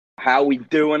How we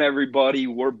doing, everybody?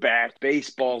 We're back.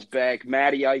 Baseball's back.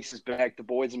 Matty Ice is back. The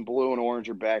boys in blue and orange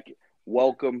are back.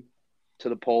 Welcome to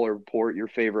the Polar Report, your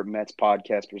favorite Mets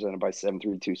podcast presented by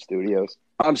 732 Studios.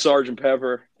 I'm Sergeant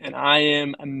Pepper. And I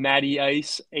am Matty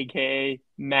Ice, a.k.a.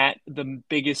 Matt, the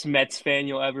biggest Mets fan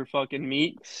you'll ever fucking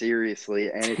meet.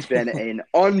 Seriously, and it's been an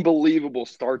unbelievable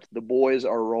start. The boys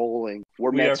are rolling.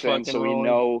 We're We Mets are fans, fucking so we rolling.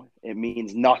 know it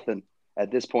means nothing at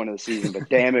this point of the season, but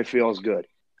damn, it feels good.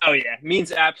 Oh, yeah.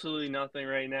 Means absolutely nothing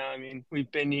right now. I mean,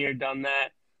 we've been here, done that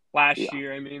last Yeah.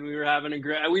 year. I mean, we were having a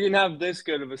great – we didn't have this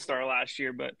good of a start last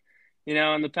year, but, you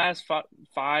know, in the past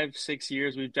 5-6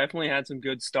 years, we've definitely had some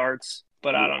good starts.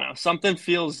 But I don't know. Something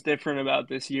feels different about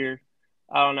this year.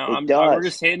 I don't know. It We're does.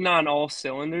 just hitting on all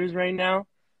cylinders right now.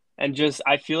 And just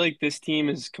I feel like this team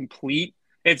is complete.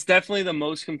 It's definitely the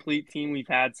most complete team we've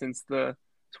had since the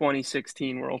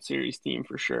 2016 World Series team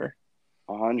for sure.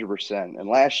 100%. And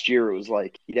last year it was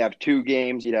like you'd have two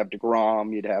games, you'd have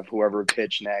DeGrom, you'd have whoever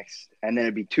pitch next, and then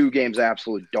it'd be two games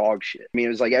absolute dog shit. I mean, it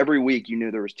was like every week you knew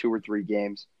there was 2 or 3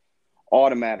 games,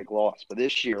 automatic loss. But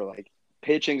this year, like,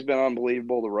 pitching's been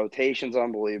unbelievable, the rotation's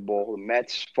unbelievable, the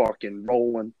Mets fucking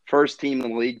rolling. First team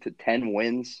in the league to 10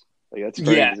 wins. Like, that's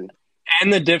Yeah. crazy.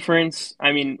 And the difference,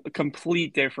 I mean, a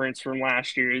complete difference from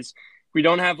last year is we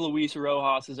don't have Luis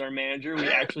Rojas as our manager. We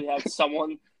actually have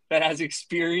someone that has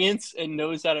experience and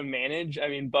knows how to manage. I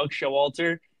mean, Buck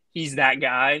Showalter, he's that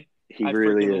guy. He I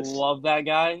really freaking is. love that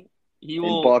guy. He And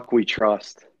will Buck we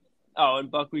trust.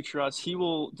 and Buck we trust. He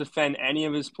will defend any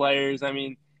of his players. I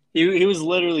mean, he was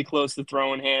literally close to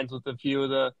throwing hands with a few of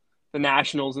the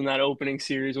Nationals in that opening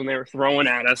series when they were throwing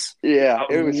at us. Yeah,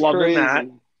 I it was was loving that.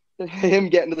 crazy. Him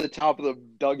getting to the top of the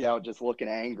dugout just looking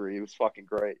angry. It was fucking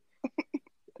great.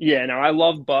 Yeah, no, I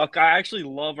love Buck. I actually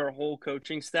love our whole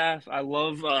coaching staff. I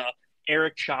love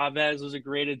Eric Chavez was a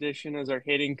great addition as our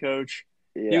hitting coach.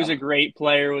 He was Yeah. a great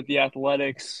player with the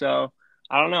Athletics. So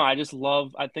I don't know.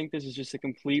 I think this is just a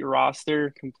complete roster,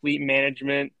 complete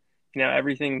management. You know,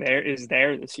 everything there is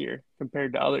there this year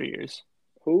compared to other years.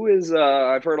 Who is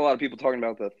I've heard a lot of people talking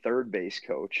about the third base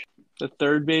coach. The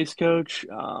third base coach,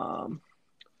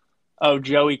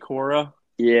 Joey Cora.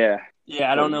 Yeah.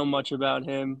 Yeah, I don't But know much about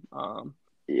him.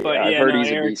 yeah, But I've yeah, heard no, he's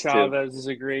a Eric beast too. Chavez is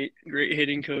a great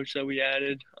hitting coach that we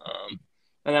added.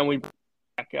 And then we brought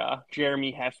back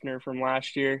Jeremy Hefner from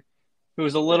last year, who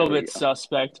was a little There we bit go.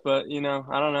 suspect, but you know,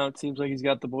 I don't know. It seems like he's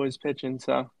got the boys pitching.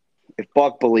 So If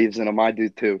Buck believes in him, I do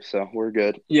too. So we're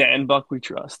good. yeah, and Buck we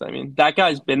trust. I mean, that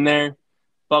guy's been there.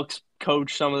 Buck's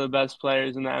coached some of the best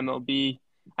players in the MLB.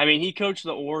 I mean, he coached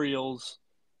the Orioles,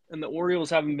 and the Orioles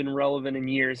haven't been relevant in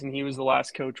years, and he was the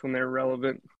last coach when they were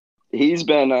relevant. He's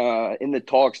been in the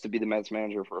talks to be the Mets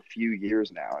manager for a few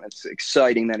years now, and it's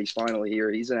exciting that he's finally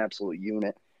here. He's an absolute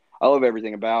unit. I love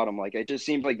everything about him. Like, it just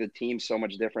seems like the team's so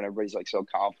much different. Everybody's like so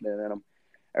confident in him.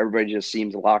 Everybody just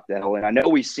seems locked the hell in. I know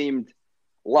we seemed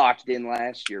locked in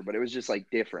last year, but it was just like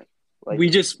different. Like,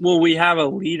 We have a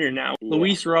leader now. yeah,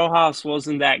 Luis Rojas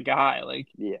wasn't that guy. Like,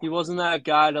 yeah, he wasn't that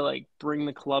guy to like bring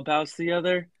the clubhouse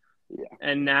together. yeah,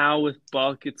 And now with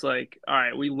Buck, it's like, all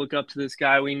right, we look up to this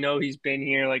guy. We know he's been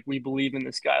here. Like, we believe in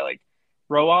this guy. Like,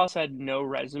 Rojas had no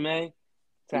resume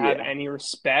to have yeah. any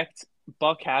respect.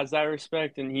 Buck has that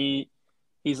respect, and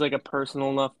he's like a personal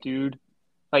enough dude.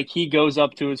 Like, he goes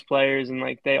up to his players, and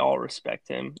like they all respect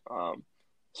him.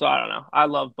 So I don't know. I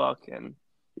love Buck, and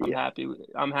I'm Yeah. happy.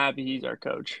 I'm happy he's our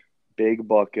coach. Big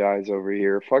Buck guys over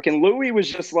here. Fucking Louis was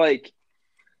just like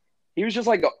he was just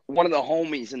like one of the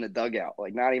homies in the dugout,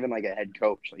 like not even like a head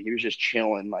coach. Like he was just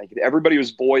chilling. Like everybody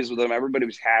was boys with him. Everybody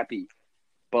was happy,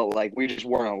 but like we just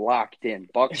weren't locked in.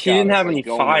 Buck's He got didn't us have like any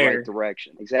going the right fire.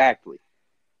 direction. Exactly.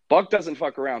 Buck doesn't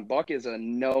fuck around. Buck is a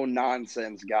no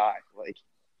nonsense guy. Like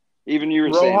even you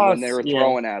were saying when they Rojas, were yeah,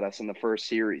 throwing at us in the first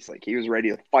series, like he was ready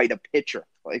to fight a pitcher.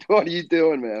 Like what are you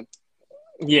doing, man?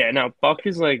 yeah. No, Buck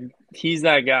is like he's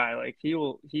that guy. Like he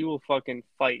will fucking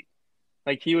fight.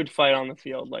 Like he would fight on the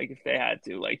field, like if they had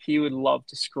to. Like he would love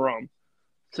to scrum.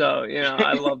 So you know,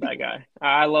 I love that guy.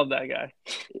 I love that guy.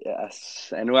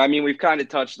 Yes, and I mean we've kind of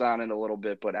touched on it a little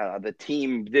bit, but the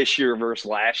team this year versus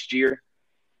last year,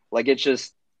 like it's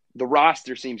just the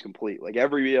roster seems complete. Like Oh,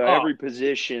 every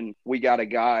position, we got a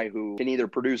guy who can either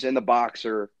produce in the box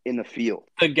or in the field.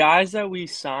 the guys that we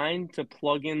signed to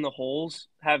plug in the holes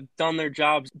have done their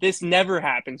jobs. This never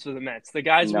happens for the Mets. The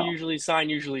guys we No, usually sign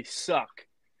usually suck.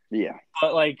 yeah,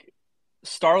 But like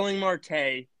Starling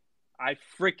Marte, I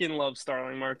freaking love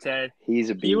Starling Marte. he's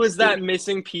a He was beast too. that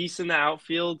missing piece in the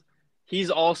outfield. He's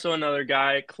also another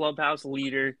guy, clubhouse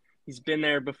leader. He's been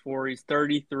there before. He's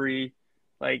 33.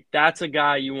 Like, that's a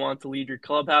guy you want to lead your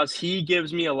clubhouse. He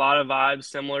gives me a lot of vibes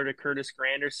similar to Curtis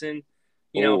Granderson.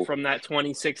 Oh, from that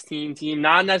 2016 team.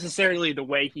 Not necessarily the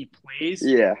way he plays,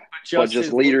 yeah. but But just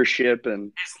just leadership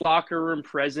and his locker room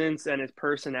presence and his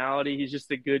personality. He's just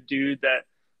a good dude that,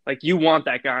 like, you want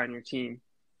that guy on your team.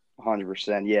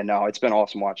 100%. Yeah, no, it's been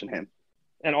awesome watching him.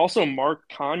 And also, Mark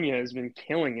Kanya has been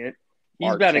killing it. He's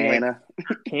Mark batting like Canha.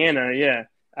 Canna, yeah.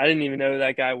 I didn't even know who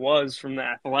that guy was from the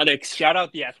Athletics. Shout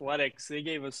out the Athletics. They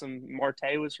gave us some.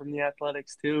 Marte was from the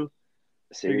Athletics too.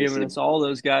 They're giving Seriously. us all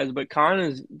those guys. But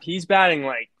he's batting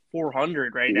like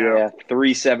 400 right now. Yeah,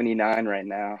 379 right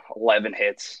now. 11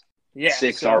 hits. Yeah,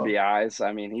 6 so RBIs.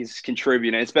 I mean, he's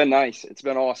contributing. It's been nice. It's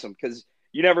been awesome because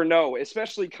you never know,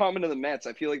 especially coming to the Mets.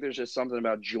 I feel like there's just something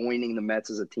about joining the Mets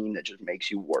as a team that just makes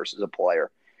you worse as a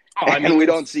player. I mean, And we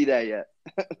don't see that yet.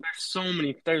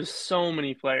 there's so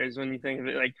many players when you think of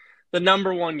it. Like the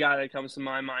number one guy that comes to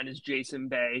my mind is Jason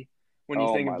Bay when you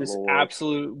Oh, think my of just Lord.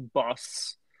 absolute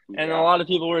busts. And a Yeah. lot of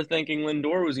people were thinking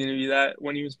Lindor was going to be that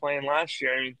when he was playing last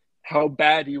year. I mean, how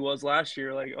bad he was last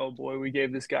year. Like, oh boy, we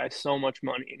gave this guy so much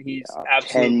money, and he's 10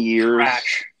 absolute years,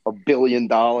 trash. $1 billion,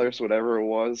 whatever it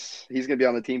was. He's going to be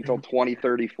on the team till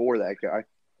 2034, that guy.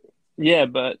 Yeah,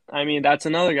 but I mean, that's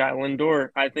another guy, Lindor.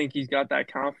 I think he's got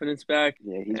that confidence back.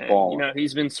 Yeah, he's And, balling.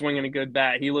 he's been swinging a good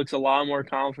bat. He looks a lot more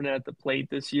confident at the plate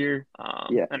this year.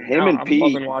 Yeah, And him and I'm Pete.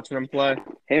 loving watching him play.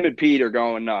 Him and Pete are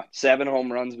going nuts. 7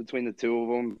 home runs between the two of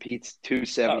them. Pete's Oh,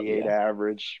 278 yeah.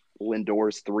 average.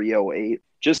 Lindor's 308.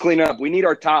 Just clean up. We need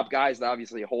our top guys to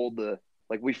obviously hold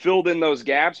we filled in those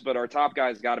gaps, but our top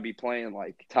guys got to be playing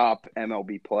like top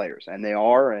MLB players, and they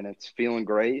are, and it's feeling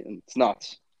great, and it's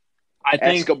nuts. I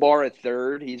think Escobar at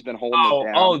third, he's been holding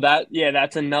it down.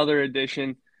 that's another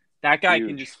addition. That guy can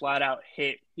Huge. just flat out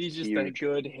hit. He's just a Huge.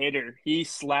 good hitter. He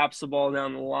slaps the ball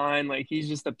down the line. Like, he's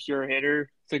just a pure hitter.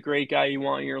 It's a great guy you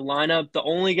want in your lineup. The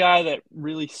only guy that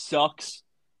really sucks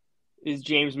is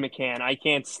James McCann. I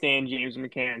can't stand James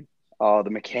McCann. Oh, the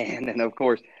McCann, and of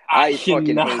course, I fucking hate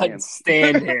him. cannot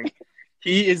stand him.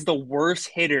 He is the worst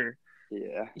hitter.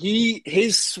 Yeah.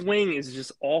 His swing is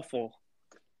just awful.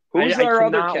 Who's I our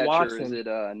other cannot watch catcher? him. Is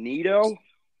it Nito?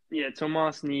 Yeah,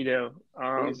 Tomas Nido.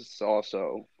 He's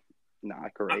also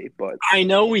not great, but I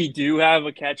know we do have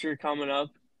a catcher coming up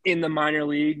in the minor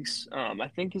leagues. I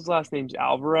think his last name's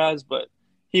Alvarez, but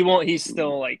he won't. He's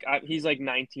still he's like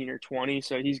 19 or 20,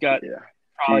 so he's got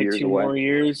probably years 2 away. more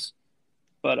years.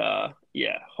 But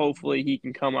yeah, hopefully he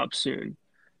can come up soon.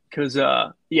 Because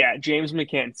James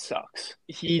McCann sucks.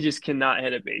 He just cannot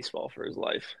hit a baseball for his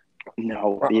life.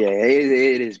 No, yeah,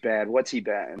 it is bad. What's he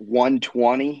batting?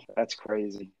 120? That's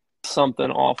crazy.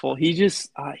 Something awful. He just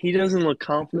he doesn't look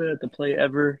confident at the plate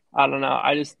ever. I don't know.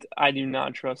 I do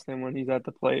not trust him when he's at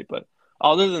the plate. But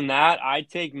other than that, I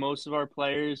take most of our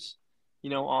players,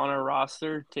 on our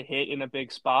roster to hit in a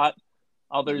big spot.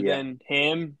 Other than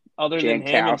him,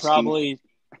 and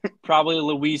probably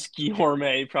Luis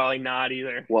Guillorme, probably not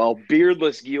either. Well,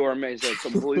 beardless Guillorme is a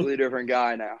completely different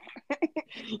guy now.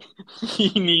 He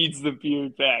needs the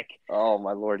beard back. Oh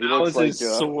my Lord, he looks like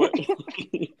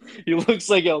he looks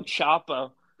like El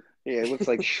Chapo. Yeah, he looks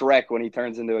like Shrek when he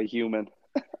turns into a human.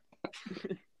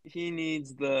 He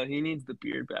needs the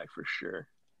beard back for sure.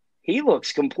 He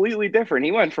looks completely different.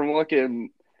 He went from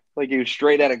looking like he was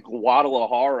straight out of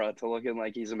Guadalajara to looking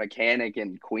like he's a mechanic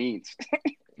in Queens.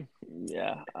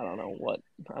 Yeah, I don't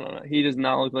know. He does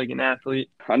not look like an athlete.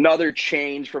 Another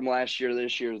change from last year to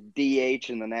this year is DH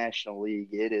in the National League.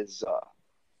 It is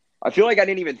I feel like I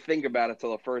didn't even think about it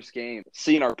till the first game.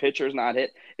 Seeing our pitchers not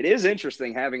hit. It is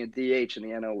interesting having a DH in the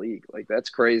NL League. Like, that's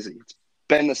crazy. It's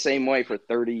been the same way for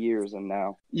 30 years and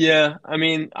now. Yeah, I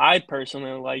mean, I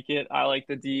personally like it. I like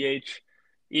the DH,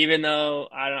 even though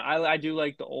I do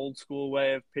like the old school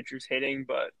way of pitchers hitting,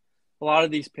 but a lot of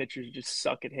these pitchers just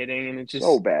suck at hitting, and it's just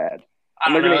so bad.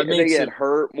 I don't know. They get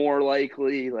hurt more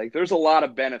likely. Like, there's a lot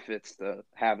of benefits to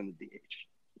having the DH.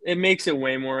 It makes it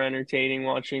way more entertaining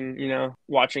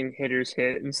watching hitters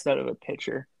hit instead of a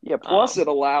pitcher. Yeah, plus it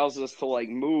allows us to,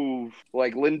 move.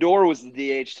 Like, Lindor was the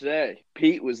DH today.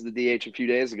 Pete was the DH a few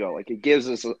days ago. Like, it gives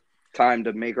us time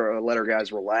to let our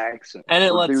guys relax. And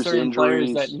it lets certain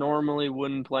players that normally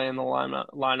wouldn't play in the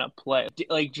lineup play.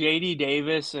 Like, J.D.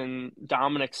 Davis and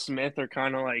Dominic Smith are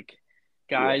kind of like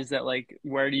guys that,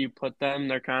 where do you put them?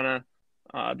 They're kind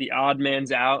of the odd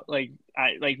man's out.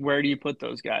 Where do you put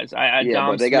those guys?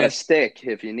 But they got to stick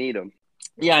if you need them.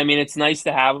 Yeah, I mean, it's nice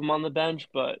to have them on the bench,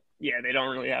 but yeah, they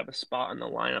don't really have a spot in the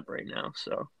lineup right now.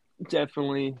 So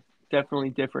definitely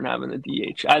different having the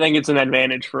DH. I think it's an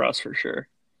advantage for us for sure.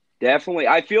 Definitely.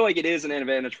 I feel like it is an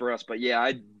advantage for us, but yeah,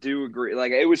 I do agree.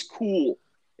 Like, it was cool.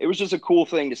 It was just a cool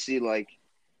thing to see, like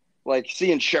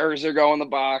seeing Scherzer go in the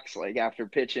box, after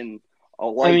pitching a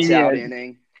lights out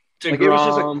inning. Like, it was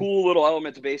just a DeGrom. cool little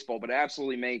element to baseball, but it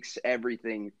absolutely makes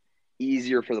everything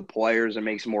easier for the players and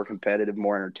makes it more competitive,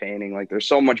 more entertaining. Like, there's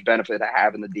so much benefit to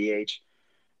having the DH,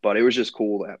 but it was just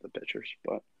cool to have the pitchers.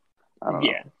 But I don't know.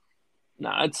 Yeah.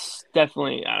 No, it's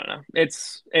definitely, I don't know.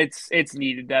 It's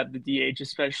needed to have the DH,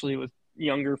 especially with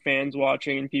younger fans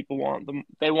watching and people want them.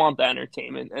 They want the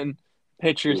entertainment, and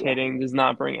pitchers Yeah. hitting does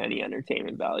not bring any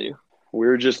entertainment value. We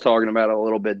were just talking about it a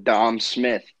little bit. Dom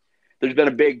Smith. There's been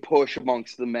a big push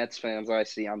amongst the Mets fans I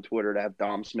see on Twitter to have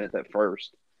Dom Smith at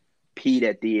first, Pete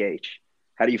at DH.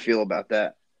 How do you feel about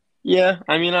that? Yeah,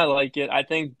 I mean, I like it. I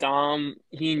think Dom,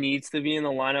 he needs to be in the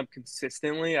lineup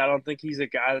consistently. I don't think he's a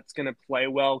guy that's going to play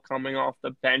well coming off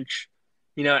the bench,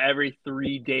 every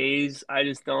 3 days. I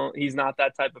just don't, he's not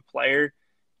that type of player.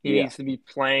 He Yeah. needs to be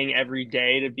playing every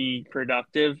day to be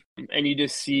productive. And you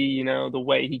just see, the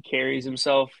way he carries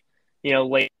himself,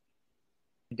 late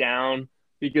down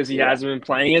because he Yeah. hasn't been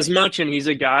playing as much. And he's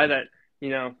a guy that,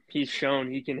 he's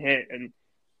shown he can hit, and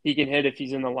he can hit if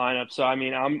he's in the lineup. So, I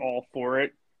mean, I'm all for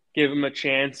it. Give him a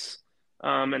chance.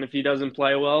 And if he doesn't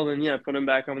play well, then yeah, put him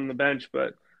back on the bench.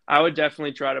 But I would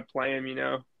definitely try to play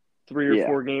him, 3 or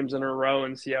 4 games in a row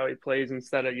and see how he plays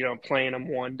instead of, playing him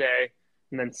one day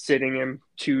and then sitting him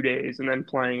 2 days and then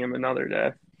playing him another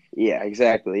day. Yeah,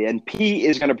 exactly. And Pete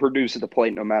is going to produce at the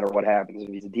plate no matter what happens. If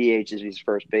he's a DH, if he's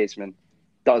first baseman,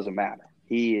 doesn't matter.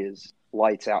 He is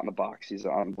lights out in the box. He's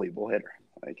an unbelievable hitter.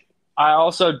 Like, I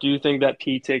also do think that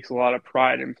Pete takes a lot of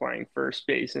pride in playing first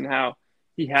base and how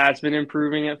he has been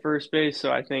improving at first base.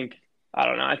 So I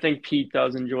don't know. I think Pete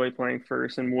does enjoy playing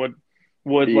first and would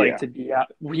like yeah. to be out.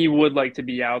 He would like to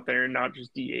be out there and not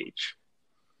just DH.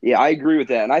 Yeah, I agree with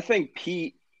that. And I think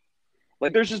Pete,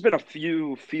 like, there's just been a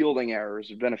few fielding errors.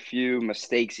 There's been a few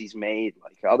mistakes he's made.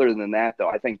 Like, other than that, though,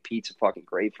 I think Pete's a fucking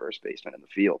great first baseman in the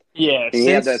field. Yeah, He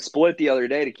had that split the other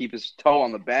day to keep his toe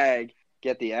on the bag,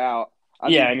 get the out.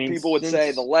 I mean, people would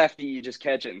say the lefty, you just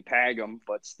catch it and tag him,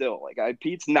 but still, like,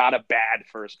 Pete's not a bad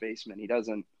first baseman. He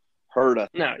doesn't hurt us.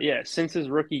 No, yeah. Since his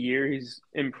rookie year, he's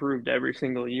improved every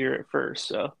single year at first.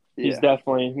 So he's Yeah.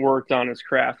 definitely worked on his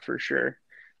craft for sure.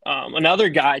 Another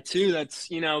guy too that's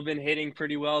been hitting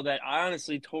pretty well that I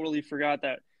honestly totally forgot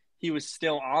that he was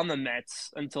still on the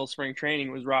Mets until spring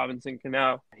training was Robinson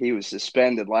Cano. He was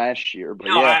suspended last year, but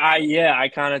No, yeah. I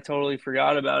kind of totally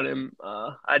forgot about him.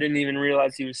 I didn't even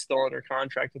realize he was still under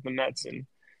contract with the Mets, and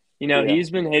Yeah. he's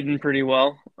been hitting pretty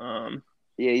well.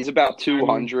 Yeah, he's about I mean,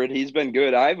 200. He's been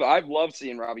good. I've loved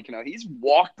seeing Robbie Cano. He's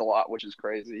walked a lot, which is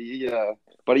crazy.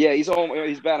 But yeah,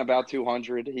 he's been about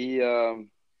 200.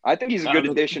 I think he's a good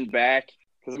addition back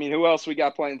because I mean, who else we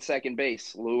got playing second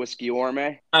base? Louis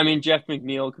Guillorme. I mean, Jeff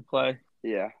McNeil could play.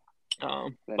 Yeah.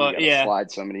 Then you gotta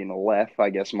slide somebody in the left. I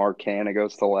guess Mark Canna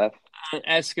goes to left.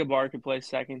 Escobar could play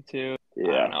second too.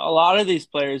 Yeah. I don't know. A lot of these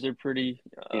players are pretty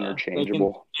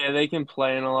interchangeable. They can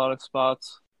play in a lot of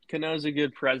spots. Cano's a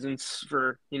good presence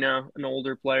for, an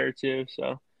older player too.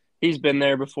 So he's been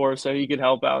there before, so he could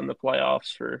help out in the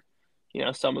playoffs for,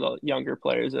 some of the younger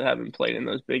players that haven't played in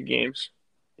those big games.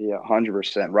 Yeah,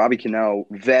 100%. Robbie Cano,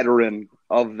 veteran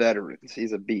of veterans.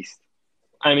 He's a beast.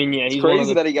 I mean, yeah, it's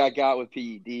crazy that he got with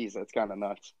PEDs. That's kind of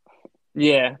nuts.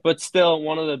 Yeah, but still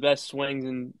one of the best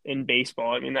swings in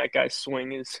baseball. I mean, that guy's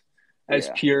swing is as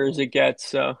pure as it gets.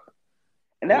 So,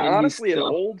 and that, honestly, an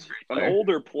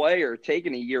older player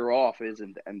taking a year off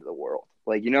isn't the end of the world.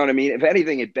 Like, you know what I mean? If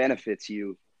anything, it benefits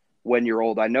you when you're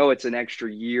old. I know it's an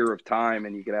extra year of time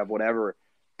and you could have whatever,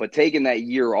 but taking that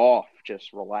year off,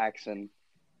 just relaxing,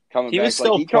 coming back. He was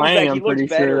still playing, I'm pretty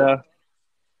sure, though.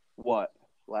 What?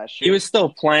 Last year? He was still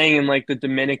playing in, like, the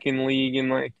Dominican League and,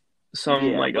 like,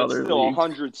 some, like, other still leagues.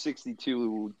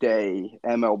 162-day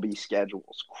MLB schedule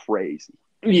is crazy.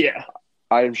 Yeah.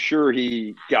 I'm sure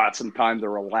he got some time to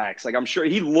relax. Like, I'm sure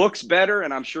he looks better,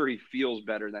 and I'm sure he feels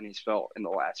better than he's felt in the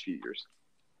last few years.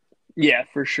 Yeah,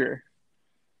 for sure.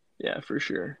 Yeah,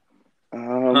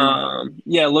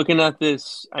 looking at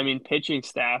this, I mean, pitching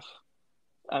staff,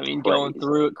 going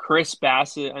through it, Chris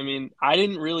Bassit, I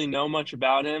didn't really know much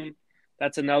about him.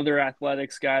 That's another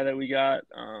athletics guy that we got.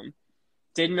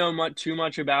 Didn't know too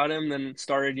much about him, then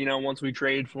started, once we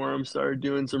traded for him, started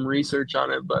doing some research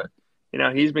on it, but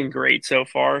he's been great so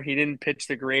far. He didn't pitch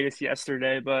the greatest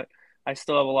yesterday, but I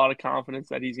still have a lot of confidence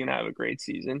that he's going to have a great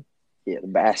season. Yeah, the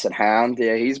Basset Hound.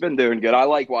 Yeah, he's been doing good. I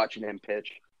like watching him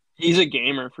pitch. He's a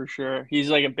gamer for sure. He's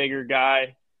like a bigger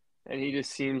guy, and he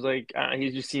just seems like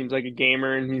a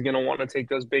gamer, and he's going to want to take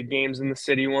those big games in the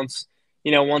city once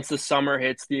the summer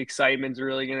hits. The excitement's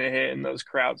really going to hit, and those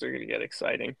crowds are going to get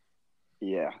exciting.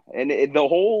 Yeah, and the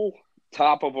whole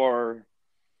top of our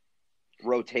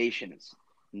rotation is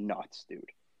nuts, dude.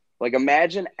 Like,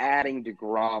 imagine adding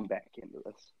DeGrom back into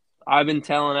this. I've been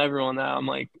telling everyone that. I'm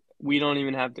like, we don't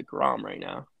even have DeGrom right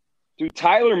now. Dude,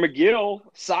 Tylor MeGill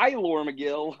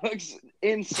looks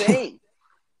insane.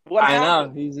 What I know.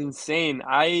 happened? He's insane.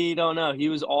 I don't know. He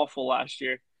was awful last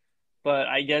year, but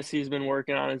I guess he's been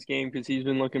working on his game because he's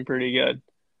been looking pretty good.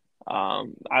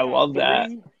 I love that.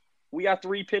 We got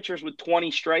three pitchers with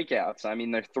 20 strikeouts. I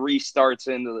mean, they're 3 starts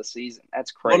into the season.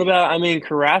 That's What crazy. about, I mean,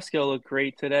 Carrasco looked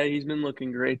great today. He's been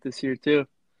looking great this year, too.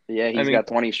 Yeah, I he's mean, got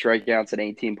 20 strikeouts and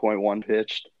 18.1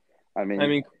 pitched. I I mean,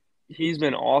 mean, he's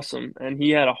been awesome, and he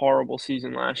had a horrible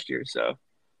season last year. So,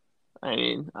 I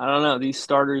mean, I don't know. These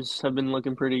starters have been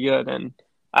looking pretty good, and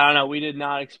I don't know. We did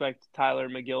not expect Tylor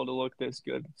MeGill to look this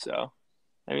good. So,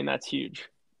 I mean, that's huge.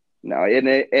 no,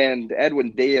 and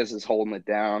Edwin Diaz is holding it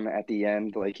down at the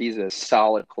end. Like, he's a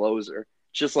solid closer.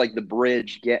 Just like the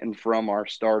bridge getting from our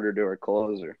starter to our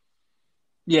closer.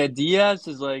 Yeah, Diaz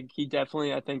is like he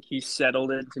definitely. I think he settled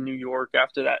into New York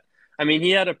after that. I mean, he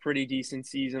had a pretty decent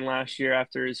season last year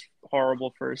after his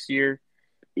horrible first year.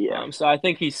 Yeah. So I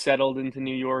think he's settled into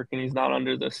New York and he's not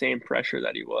under the same pressure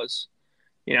that he was.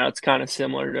 It's kind of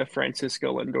similar to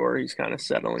Fransisco Lindor. He's kind of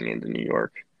settling into New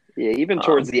York. Yeah, even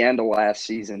towards Um, the end of last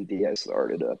season, Diaz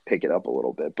started to pick it up a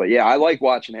little bit. But yeah, I like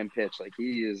watching him pitch. Like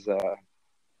he is,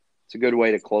 it's a good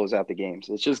way to close out the games.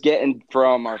 It's just getting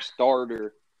from our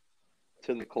starter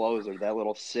to the closer, that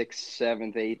little sixth,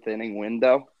 seventh, eighth inning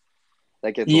window,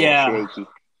 that gets a little yeah, shaky.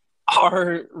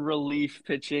 our relief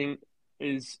pitching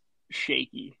is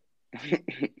shaky,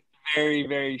 very,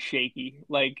 very shaky.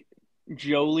 Like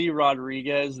Jolie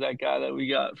Rodriguez, that guy that we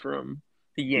got from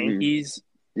the Mhm. Yankees.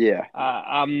 Yeah,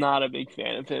 I'm not a big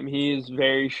fan of him. He is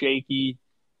very shaky.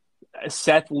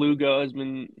 Seth Lugo has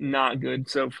been not good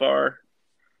so far.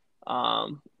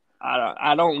 Um,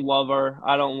 I don't love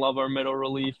our middle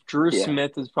relief. Drew yeah,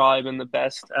 Smith has probably been the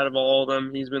best out of all of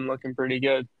them. He's been looking pretty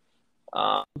good.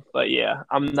 But yeah,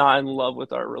 I'm not in love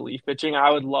with our relief pitching.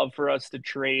 I would love for us to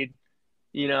trade,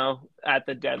 at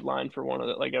the deadline for one of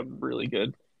the like a really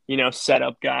good,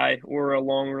 setup guy or a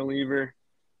long reliever,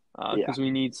 yeah, because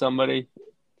we need somebody.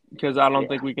 Because I don't yeah.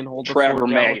 think we can hold the Trevor fort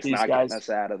down with May's these not getting guys. us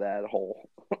out of that hole.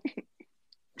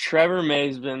 Trevor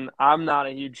May's been. I'm not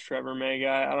a huge Trevor May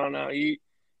guy. I don't know.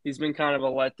 He's been kind of a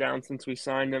letdown since we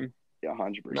signed him. Yeah,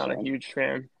 Not a 100%. huge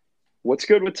fan. What's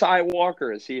good with Ty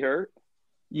Walker? Is he hurt?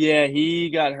 Yeah, he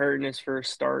got hurt in his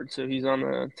first start, so he's on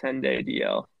a 10-day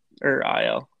DL or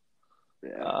IL.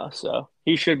 Yeah, So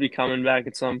he should be coming back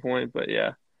at some point. But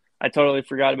yeah, I totally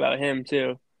forgot about him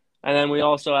too. And then we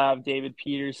also have David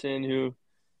Peterson, who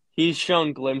he's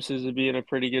shown glimpses of being a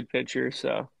pretty good pitcher.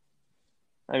 So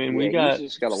I mean, we yeah. He's got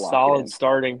just got to lock it solid in.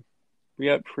 starting. We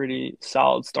got pretty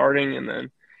solid starting, and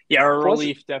then yeah, our Plus,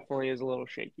 relief definitely is a little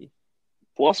shaky.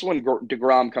 Plus, when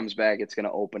DeGrom comes back, it's going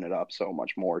to open it up so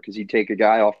much more because you take a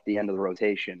guy off the end of the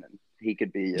rotation and he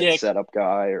could be a Yeah, setup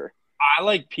guy or, I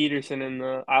like David Peterson in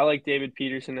the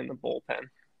bullpen.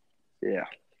 yeah.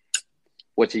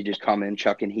 What's he just come in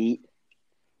chucking heat?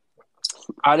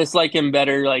 I just like him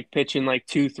better, like pitching like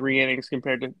 2, 3 innings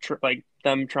compared to like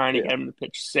them trying to Yeah. get him to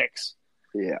pitch six.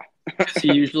 Yeah. Because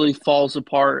he usually falls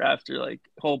apart after like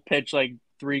he'll pitch like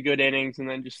 3 good innings and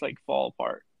then just like fall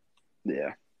apart.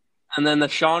 Yeah. And then the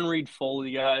Sean Reed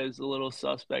Foley guy is a little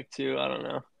suspect too. I don't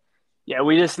know. Yeah,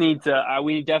 we just need to.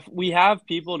 We have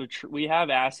people to. We have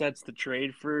assets to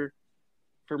trade for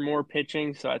more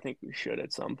pitching, so I think we should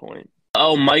at some point.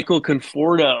 Oh, Michael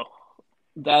Conforto.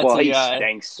 That's Well, a he guy.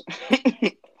 stinks.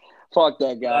 Fuck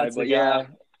that guy. That's a But yeah, guy.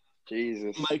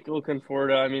 Jesus. Michael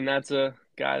Conforto. I mean, that's a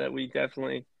guy that we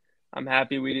definitely. I'm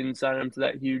happy we didn't sign him to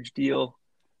that huge deal.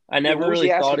 I Yeah, never what was really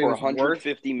he thought asking he for? was worth.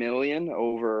 150 million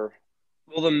over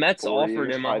Well, the Mets 4 years,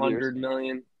 offered him a 5 years? hundred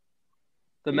million.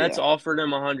 The Mets Yeah, offered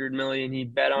him 100 million. He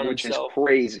bet on which is himself.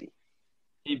 crazy.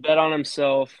 He bet on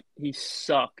himself. He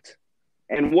sucked.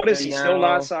 And what is And he still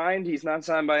not now, signed? He's not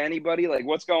signed by anybody. Like,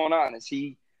 what's going on? Is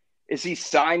he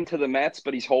signed to the Mets,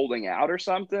 but he's holding out or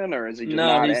something, or is he just no,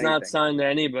 not he's not anything? signed to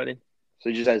anybody. So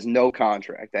he just has no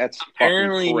contract. That's fucking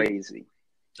Apparently, crazy.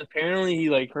 apparently he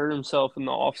like hurt himself in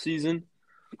the off season.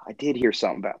 I did hear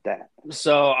something about that.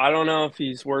 So I don't know if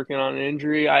he's working on an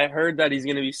injury. I heard that he's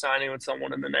going to be signing with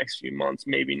someone in the next few months.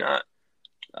 Maybe not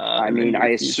I in the mean, I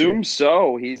near future. assume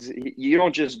so. You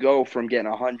don't just go from getting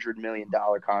 $100 million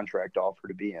contract offer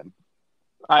to being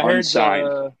I heard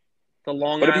unsigned. the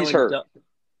Long But if he's Island hurt,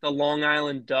 the Long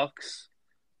Island Ducks,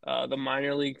 the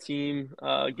minor league team,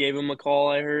 gave him a call.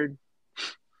 I heard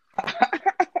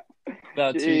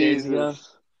about 2 days ago.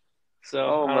 Jesus. So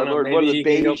Oh I my don't know. Lord, what Maybe are the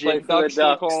he can go play Beijing for the Ducks gonna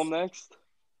Ducks. call him next?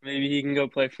 Maybe he can go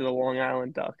play for the Long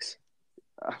Island Ducks.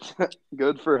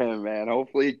 Good for him, man.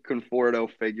 Hopefully Conforto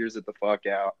figures it the fuck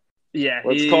out. Yeah,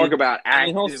 Let's talk about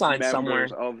he'll active sign members somewhere.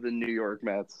 of the New York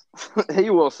Mets. He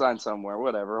will sign somewhere,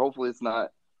 whatever. Hopefully it's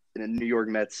not in a New York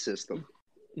Mets system.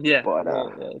 Yeah, But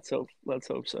well, yeah, let's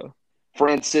hope so.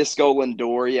 Fransisco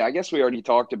Lindor, yeah, I guess we already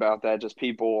talked about that. Just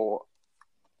people,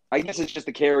 I guess it's just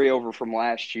a carryover from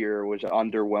last year, which was an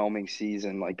underwhelming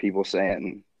season. Like people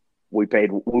saying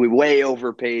we way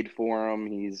overpaid for him.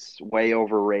 He's way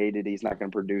overrated. He's not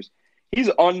going to produce. He's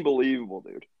unbelievable,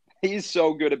 dude. He's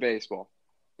so good at baseball.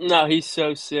 No, he's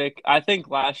so sick. I think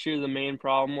last year the main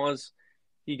problem was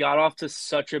he got off to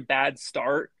such a bad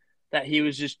start that he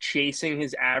was just chasing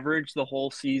his average the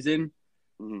whole season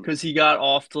Mhm. because he got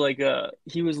off to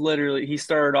he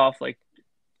started off like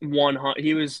 100.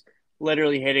 He was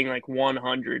literally hitting like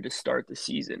 100 to start the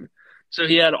season. So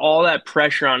he had all that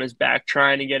pressure on his back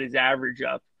trying to get his average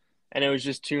up, and it was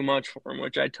just too much for him,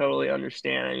 which I totally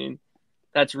understand. I mean,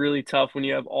 that's really tough when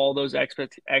you have all those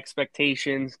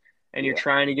expectations and you're Yeah.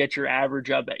 trying to get your average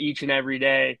up each and every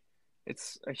day.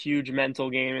 It's a huge mental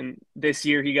game. And this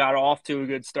year he got off to a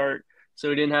good start, so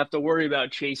he didn't have to worry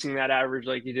about chasing that average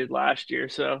like he did last year.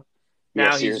 So Yeah,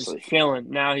 now he's just seriously. chilling.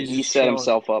 Now he's He just set chilling.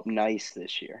 himself up nice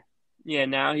this year. Yeah,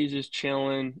 now he's just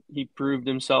chilling. He proved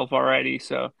himself already,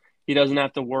 so he doesn't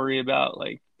have to worry about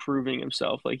like proving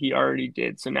himself like he already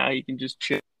did. So now he can just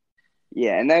chill.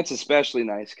 Yeah, and that's especially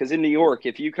nice because in New York,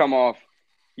 if you come off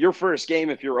your first game,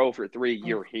 if you're 0 for 3,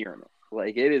 you're hearing it.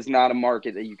 Like, it is not a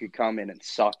market that you could come in and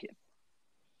suck in.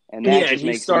 And that Yeah, and just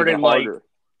makes it even harder.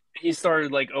 he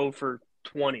started like 0 for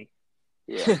 20.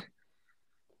 Yeah,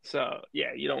 So,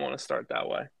 yeah, you don't want to start that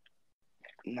way.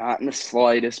 not in the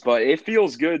slightest, but it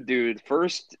feels good, dude.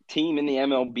 First team in the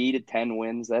MLB to 10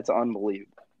 wins. That's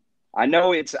unbelievable. I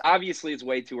know it's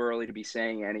way too early to be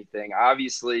saying anything.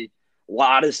 Obviously, a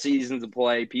lot of seasons to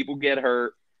play. People get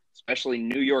hurt, especially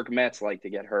New York Mets like to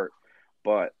get hurt.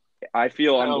 But I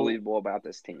feel I know unbelievable about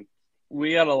this team.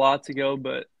 we got a lot to go,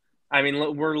 but I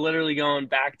mean, we're literally going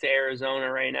back to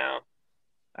Arizona right now.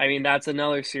 I mean, that's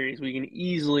another series. We can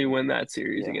easily win that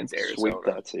series Yeah, against sweep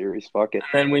Arizona. that series. Fuck it.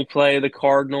 Then we play the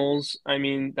Cardinals. I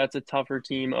mean, that's a tougher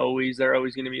team always. They're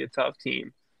always going to be a tough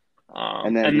team.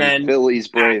 And And then then Phillies,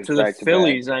 back Braves, to the back to back.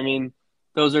 Phillies. I mean,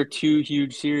 those are two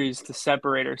huge series to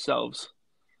separate ourselves.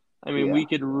 I mean, Yeah, we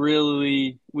could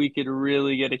really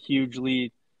get a huge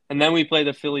lead, and then we play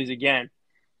the Phillies again.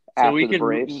 So after we the could,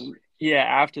 Braves. yeah,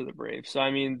 after the Braves. So I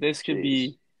mean, this could Jeez.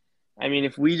 be. I mean,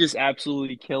 if we just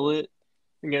absolutely kill it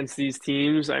against these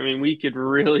teams, I mean, we could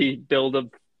really build a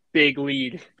big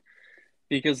lead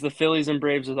because the Phillies and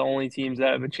Braves are the only teams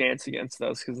that have a chance against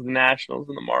us because the Nationals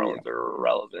and the Yeah, Marlins are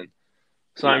irrelevant.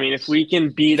 So I mean, if yes. we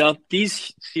can beat up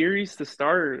these series to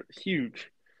start, are huge.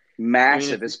 I mean,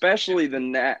 Massive, especially the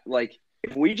net. Like,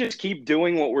 if we just keep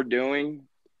doing what we're doing,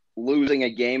 losing a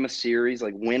game a series,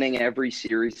 like winning every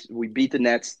series, we beat the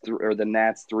the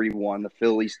Nats 3-1, the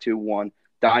Phillies 2-1,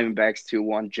 Diamondbacks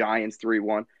 2-1, Giants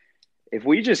 3-1. If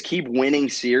we just keep winning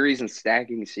series and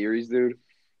stacking series, dude,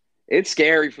 it's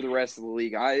scary for the rest of the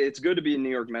league. It's good to be a New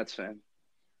York Mets fan.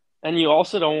 and you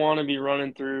also don't want to be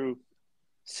running through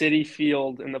City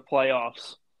Field in the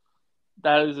playoffs.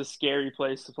 That is a scary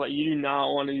place to play. You do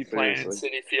not want to be playing in Seriously.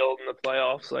 City Field in the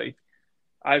playoffs. Like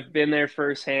I've been there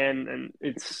firsthand, and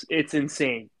it's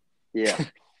insane. Yeah,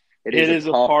 it is It a is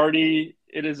a tough. party.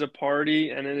 It is a party,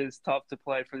 and it is tough to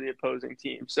play for the opposing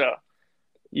team. So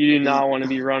you do Is not want to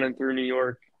be running through New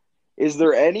York. is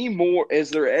there any more?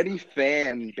 Is there any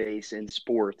fan base in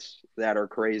sports that are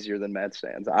crazier than Mets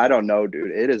fans? I don't know, dude.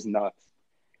 It is nuts.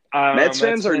 I don't know. Mets Mets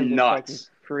fans are fans are fucking nuts.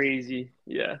 crazy.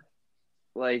 Yeah,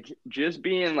 Like, just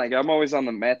being like, I'm always on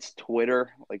the Mets Twitter,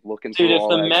 like looking dude. through all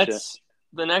that shit.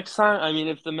 The next time, I mean,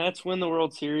 if the Mets win the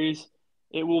World Series,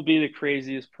 it will be the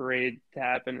craziest parade to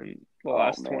happen in the Oh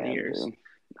last 20 man, years. dude.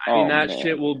 I mean, Oh that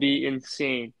shit man, will be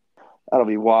insane. that'll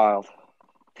be wild.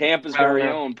 Tampa's I don't very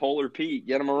know. own Polar Pete,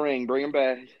 get him a ring, bring him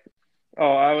back.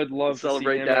 Oh, I would We'll love to see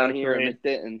celebrate him at down a here at parade.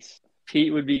 McDitton's.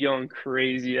 Pete would be going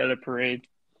crazy at a parade.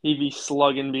 He'd be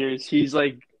slugging beers. He's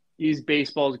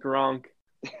baseball's Gronk.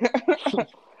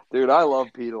 Dude, I love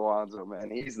Pete Alonso,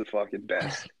 man. He's the fucking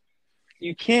best.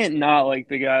 You can't not like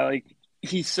the guy. Like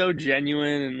he's so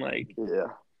genuine and like Yeah,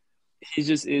 he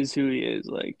just is who he is.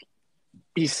 Like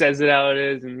he says it how it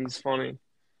is, and he's funny.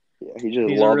 yeah. He just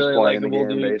He's a loves really playing the likable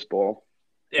game of dude. baseball.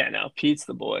 Yeah, no, Pete's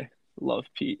the boy. Love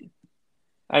Pete.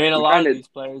 I mean, a We lot kind of of these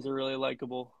players are really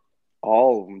likable.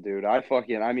 all of them, dude. I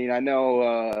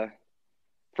know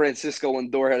Fransisco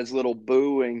Lindor had his little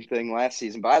booing thing last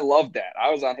season, but I loved that.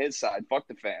 I was on his side. Fuck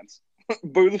the fans.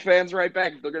 Boo the fans right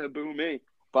back if they're gonna boo me.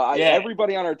 But Yeah,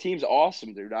 everybody on our team's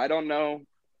awesome, dude. I don't know.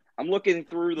 I'm looking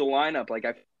through the lineup. Like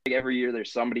I feel like every year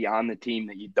there's somebody on the team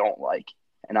that you don't like,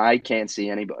 and I can't see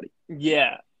anybody.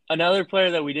 Yeah. Another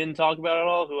player that we didn't talk about at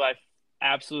all, who I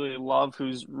absolutely love,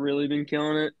 who's really been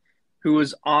killing it, who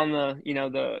was on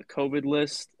the COVID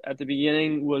list at the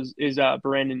beginning is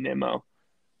Brandon Nimmo.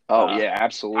 Oh Uh, yeah, I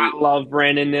absolutely. love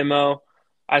Brandon Nimmo.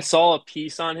 I saw a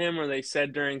piece on him where they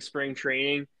said during spring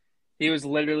training he was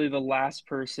literally the last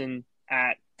person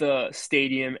at the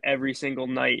stadium every single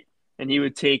night, and he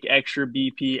would take extra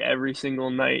BP every single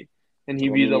night, and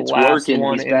he'd I be mean, the it's last working.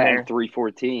 one He's in batting there.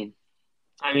 314.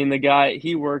 I mean, the guy,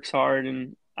 he works hard,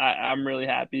 and I'm really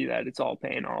happy that it's all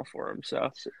paying off for him.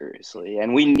 So, Seriously,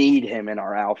 and we need him in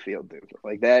our outfield, dude.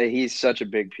 Like that, he's such a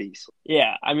big piece.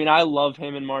 yeah, I mean, I love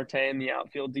him and Marte in the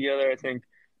outfield together. I think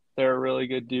they're a really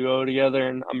good duo together,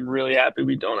 and I'm really happy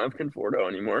we don't have Conforto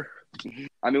anymore.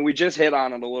 I mean, we just hit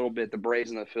on it a little bit, the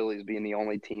Braves and the Phillies being the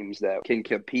only teams that can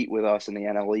compete with us in the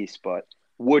NL East. But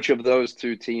which of those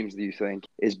two teams do you think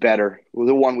is better?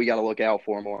 The one we got to look out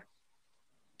for more.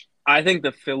 I think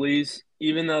the Phillies,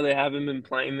 even though they haven't been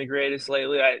playing the greatest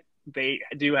lately, they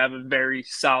do have a very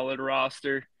solid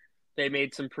roster. They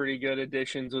made some pretty good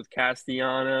additions with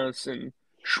Castellanos and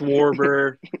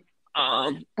Schwarber.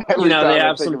 Every They time I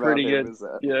have think some about pretty him, good. is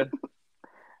that Yeah.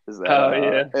 is that Oh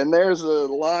yeah. and there's a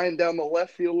line down the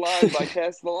left field line by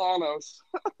Castellanos.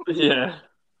 Yeah.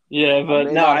 Yeah, I but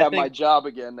may no, not I have my think job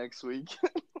again next week.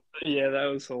 yeah, that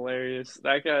was hilarious.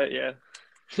 That guy,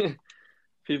 yeah.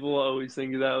 People always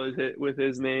think that was it with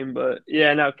his name, but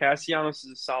yeah, no, Castellanos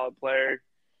is a solid player.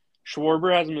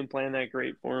 Schwarber hasn't been playing that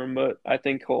great for him, but I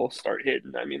think he'll start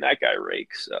hitting. I mean, that guy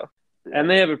rakes. So, and Yeah,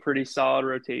 they have a pretty solid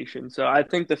rotation. So I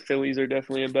think the Phillies are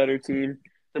definitely a better team.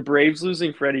 The Braves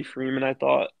losing Freddie Freeman, I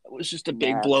thought was just a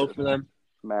big blow massive, for them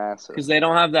massive. because they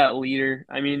don't have that leader.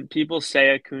 I mean, people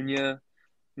say Acuna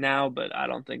now, but I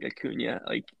don't think Acuna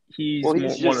Well, he's he's one of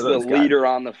just the those guys. leader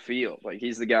on the field. Like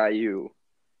he's the guy you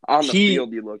on the He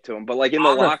field you look to him, but like in the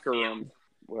on the locker room,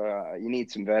 you need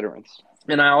some veterans.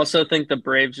 and I also think the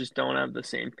Braves just don't have the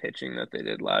same pitching that they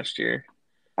did last year.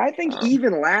 I think Um,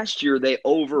 even last year they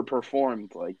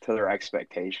overperformed like to their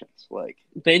expectations. Like,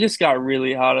 they just got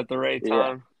really hot at the right yeah,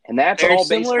 time. and that's They're all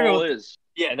similar baseball to is.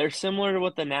 yeah, they're similar to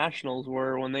what the Nationals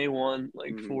were when they won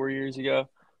like Mm-hmm. 4 years ago.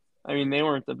 I mean, they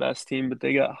weren't the best team, but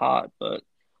they got hot. But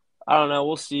I don't know.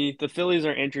 We'll see. The Phillies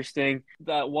are interesting.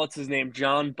 That what's his name,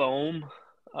 John Bohm.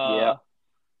 Yeah, Uh,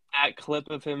 that clip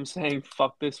of him saying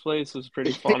 "fuck this place" was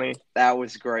pretty funny. that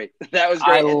was great. That was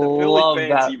I great, and the Philly love fans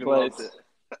that even loved place.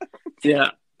 it. Yeah.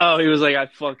 Oh, he was like, "I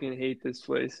fucking hate this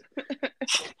place."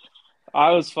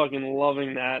 I was fucking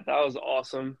loving that. That was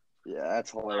awesome. Yeah,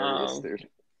 that's hilarious, Um, dude.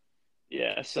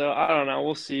 Yeah, so I don't know.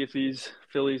 We'll see if these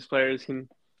Phillies players can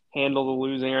handle the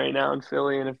losing right now in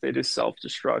Philly, and if they just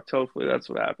self-destruct. Hopefully, that's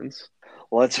what happens.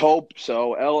 Let's hope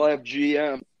so.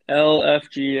 LFGM.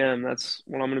 LFGM. That's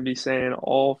what I'm going to be saying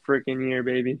all freaking year,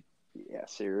 baby. Yeah,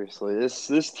 seriously,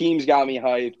 this team's got me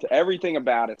hyped. Everything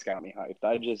about it's got me hyped.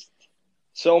 I just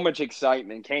so much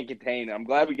excitement, can't contain it. I'm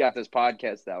glad we got this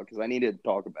podcast out because I needed to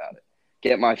talk about it,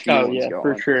 get my Oh feelings yeah, for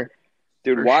going, sure,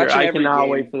 dude. for sure. Watching I every cannot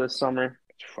wait game, for the summer.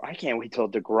 I can't wait till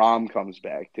DeGrom comes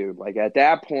back, dude. Like at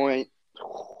that point,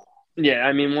 Yeah,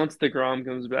 I mean, once DeGrom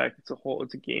comes back, it's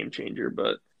a game changer.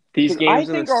 But these because I games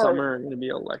in the think our summer are going to be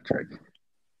electric.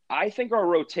 I think our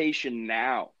rotation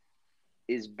now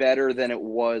is better than it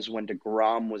was when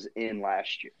DeGrom was in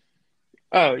last year.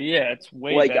 Oh yeah, it's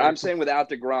way Like better. I'm saying, without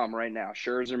DeGrom right now,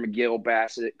 Scherzer, McGill,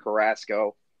 Bassett,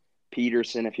 Carrasco,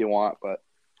 Peterson, if you want, but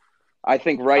I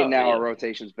think right Oh now our yeah.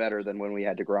 rotation's better than when we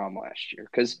had DeGrom last year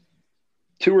because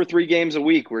 2 or 3 games a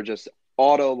week were just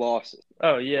auto losses.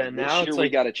 Oh yeah. Like this Now year it's we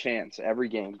like got a chance every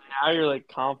game. now you're like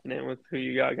confident with who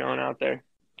you got going out there.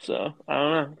 So I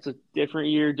don't know. It's a different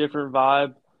year, different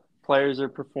vibe. Players are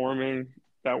performing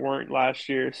that weren't last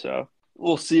year. So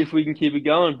we'll see if we can keep it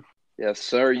going. Yes,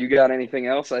 sir. You got anything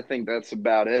else? I think that's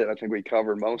about it. I think we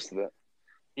covered most of it.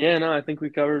 Yeah, no, I think we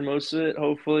covered most of it.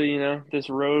 Hopefully, this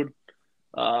road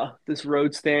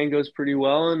stand goes pretty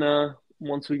well, and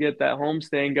once we get that home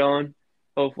stand going,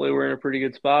 hopefully we're in a pretty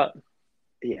good spot.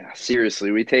 Yeah,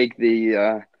 seriously. We take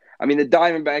the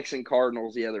Diamondbacks and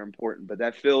Cardinals, yeah, they're important, but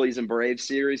that Phillies and Braves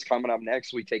series coming up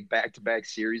next, we take back-to-back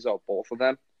series off both of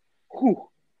them. Whew,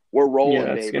 we're Yeah, rolling,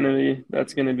 that's baby.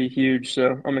 gonna be huge.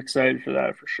 So I'm excited for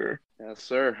that for sure. Yes,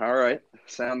 sir. All right.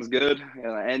 Sounds good.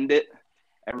 Gonna end it.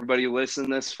 Everybody listen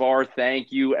this far.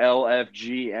 Thank you,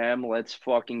 LFGM. Let's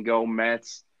fucking go,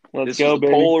 Mets. Let's This was go, the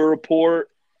baby. Polar Report,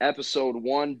 episode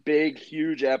 1. Big,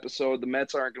 huge episode. The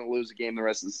Mets aren't going to lose a game the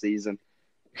rest of the season.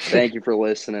 Thank you for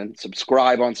listening.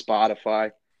 Subscribe on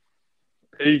Spotify.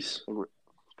 Peace.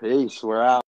 Peace. We're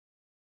out.